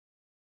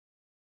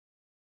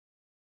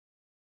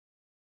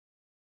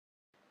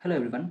Hello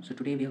everyone. So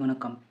today we are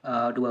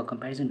gonna do a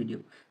comparison video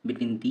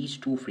between these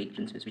two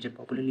fragrances, which are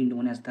popularly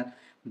known as the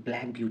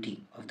Black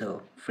Beauty of the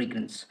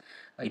fragrance,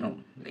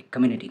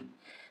 community.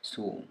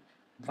 So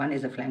one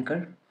is the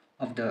flanker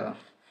of the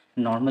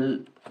normal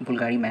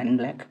Bulgari Man in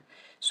Black.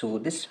 So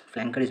this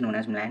flanker is known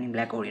as Man in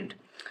Black Orient.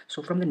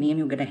 So from the name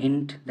you get a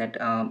hint that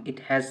it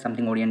has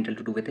something Oriental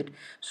to do with it.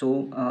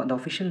 So the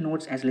official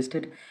notes as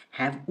listed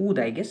have oud,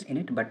 I guess, in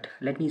it, but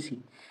let me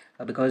see.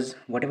 Because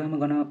whatever I'm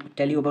gonna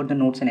tell you about the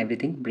notes and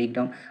everything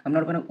breakdown, I'm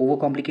not gonna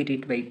overcomplicate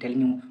it by telling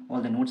you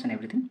all the notes and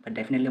everything, but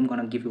definitely I'm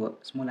gonna give you a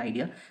small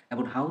idea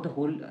about how the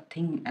whole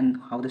thing and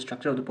how the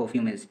structure of the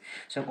perfume is.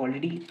 So I've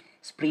already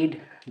sprayed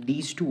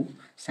these two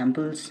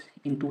samples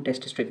in two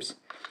test strips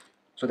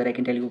so that I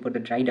can tell you about the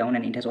dry down,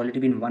 and it has already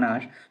been 1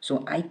 hour,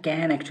 so I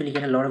can actually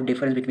get a lot of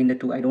difference between the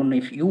two. I don't know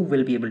if you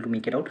will be able to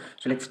make it out,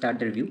 so let's start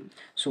the review.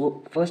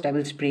 So first I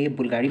will spray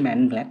Bulgari Man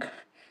in Black.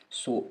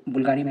 So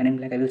Bulgari Man in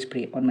Black I will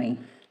spray on my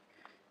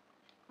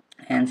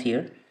hands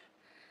here.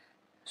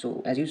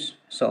 So as you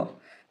saw,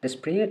 the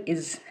sprayer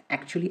is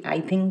actually, I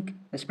think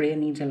the sprayer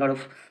needs a lot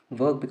of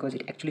work because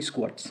it actually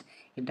squirts,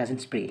 it doesn't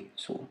spray.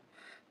 So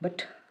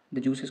but the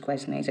juice is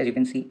quite nice, as you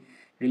can see,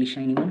 really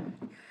shiny one.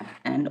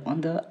 And on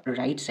the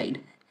right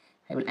side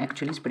I will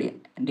actually spray.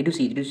 Did you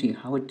see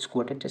how it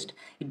squirted? Just,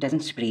 it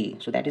doesn't spray.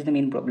 So that is the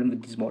main problem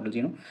with these bottles,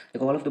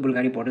 like all of the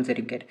Bulgari bottles that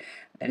you get,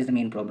 that is the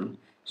main problem.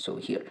 So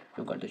here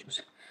we've got the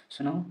juice.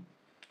 So now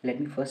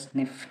let me first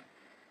sniff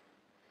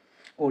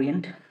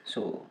Orient.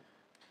 So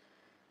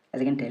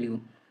as I can tell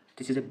you,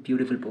 this is a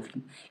beautiful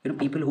perfume.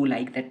 People who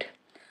like that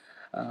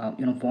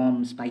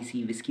warm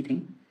spicy whiskey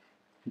thing,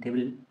 they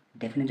will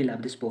definitely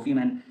love this perfume.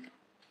 And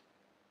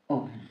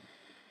oh man,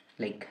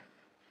 like,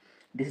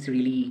 this is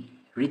really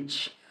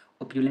rich,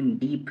 opulent,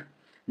 deep,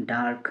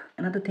 dark.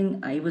 Another thing,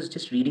 I was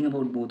just reading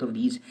about both of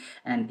these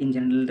and in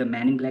general the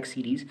Man in Black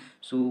series.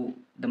 So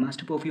the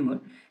master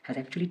perfumer has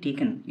actually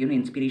taken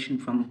inspiration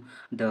from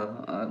the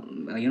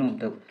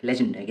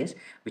legend, I guess,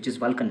 which is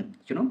Vulcan,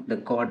 the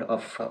god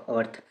of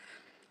earth.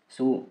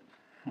 So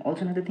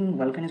also another thing,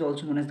 Vulcan is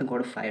also known as the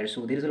god of fire.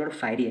 So there is a lot of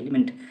fiery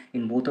element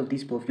in both of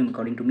these perfume,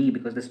 according to me,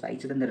 because the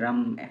spices and the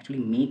rum actually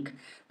make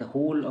the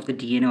whole of the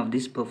DNA of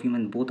this perfume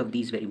and both of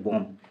these very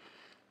warm.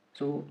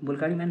 So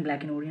Bulgari Man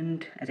Black and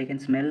Orient, as I can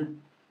smell,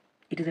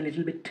 it is a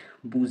little bit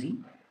boozy,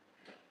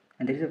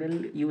 and there is a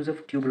well use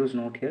of tuberose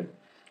note here.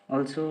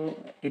 Also,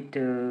 it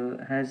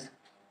has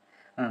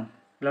a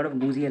lot of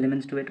boozy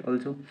elements to it.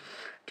 Also,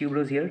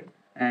 tuberose here,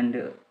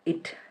 and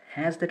it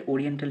has that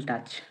oriental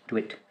touch to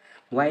it.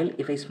 While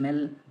if I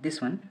smell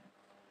this one,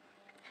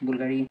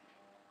 Bulgari.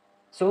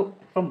 So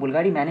from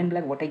Bulgari Man in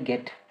Black, what I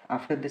get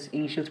after this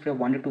initial spray of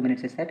 1 to 2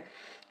 minutes is that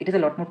it is a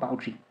lot more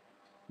powdery.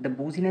 The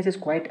booziness is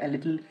quite a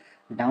little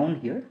down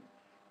here.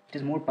 It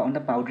is more on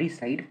the powdery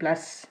side.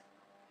 Plus,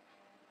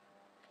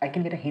 I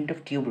can get a hint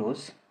of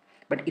tuberose.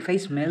 But if I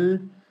smell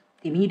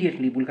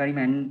immediately Bulgari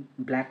Man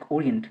Black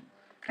Orient,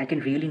 I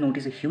can really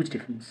notice a huge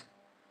difference.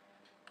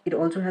 It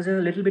also has a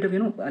little bit of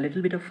a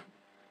little bit of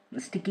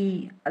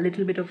sticky, a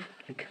little bit of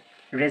like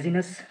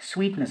resinous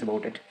sweetness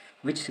about it,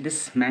 which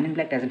this Man in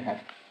Black doesn't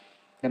have.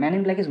 The Man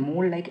in Black is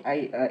more like,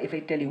 if I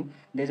tell you,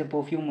 there's a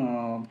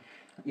perfume,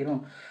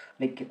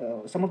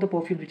 some of the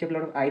perfumes which have a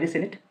lot of iris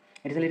in it,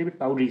 it is a little bit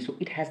powdery, so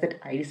it has that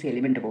irisy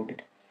element about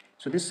it.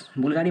 So this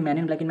Bulgari Man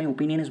in Black, in my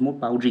opinion, is more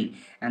powdery,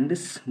 and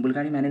this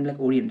Bulgari Man in Black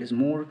Orient is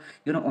more,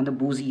 on the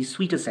boozy,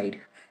 sweeter side.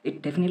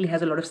 It definitely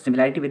has a lot of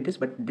similarity with this,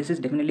 but this is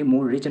definitely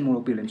more rich and more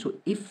opulent. So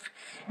if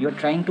you're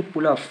trying to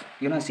pull off,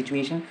 a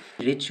situation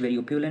rich, very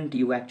opulent,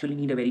 you actually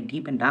need a very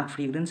deep and dark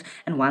fragrance.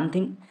 And one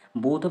thing,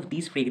 both of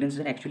these fragrances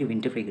are actually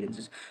winter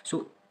fragrances.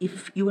 So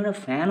if you are a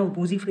fan of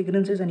boozy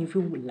fragrances and if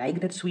you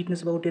like that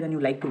sweetness about it and you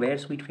like to wear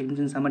sweet fragrances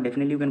in summer,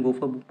 definitely you can go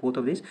for both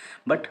of these.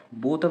 But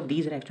both of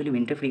these are actually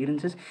winter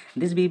fragrances.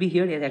 This baby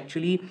here is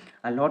actually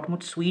a lot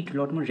more sweet, a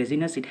lot more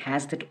resinous. It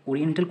has that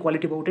oriental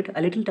quality about it,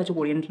 a little touch of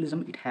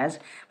orientalism it has,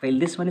 while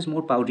this one is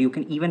more powdery. You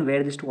can even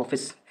wear this to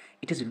office.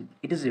 It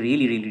is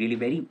really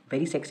very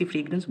very sexy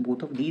fragrance.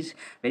 Both of these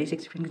very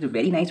sexy fragrance,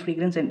 very nice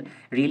fragrance, and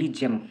really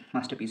gem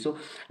masterpiece. So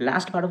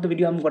last part of the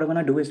video, what I'm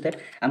gonna do is that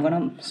I'm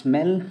gonna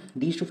smell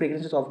these two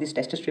fragrances of these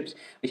tester strips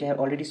which I have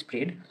already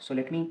sprayed. So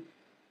let me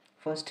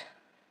first,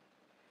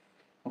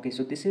 okay,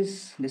 so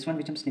this one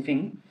which I'm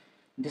sniffing,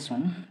 this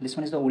one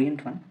is the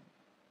Orient one,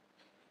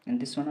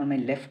 and this one on my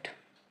left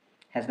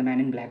has the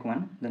Man in Black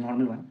one, the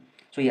normal one.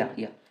 So yeah,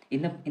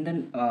 in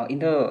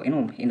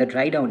the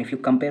dry down, if you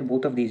compare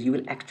both of these, you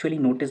will actually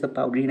notice the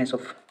powderiness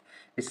of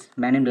this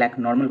Man in Black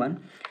normal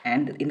one,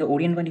 and in the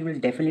Orient one you will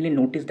definitely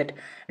notice that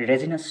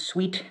resinous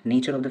sweet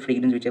nature of the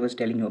fragrance which I was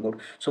telling you about.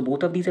 So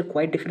both of these are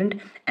quite different.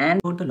 And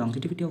about the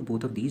longevity of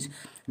both of these,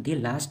 they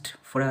last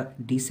for a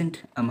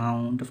decent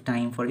amount of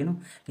time, for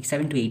like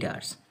 7 to 8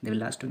 hours they will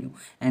last on you.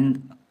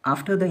 And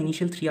after the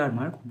initial 3 hour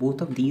mark, both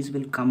of these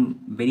will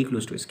come very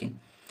close to your skin,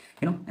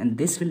 and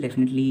this will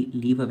definitely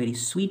leave a very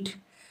sweet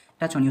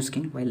touch on your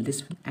skin, while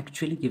this will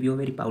actually give you a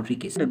very powdery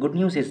case. The good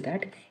news is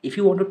that if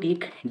you want to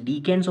take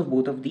decants of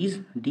both of these,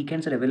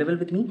 decants are available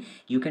with me.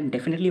 You can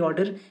definitely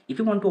order. If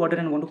you want to order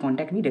and want to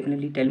contact me,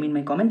 definitely tell me in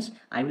my comments.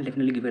 I will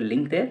definitely give a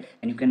link there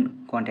and you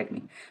can contact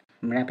me.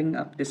 I'm wrapping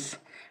up this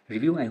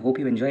review. I hope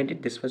you enjoyed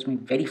it. This was my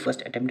very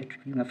first attempt at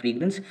reviewing a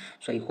fragrance,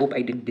 so I hope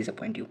I didn't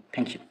disappoint you.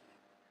 Thank you.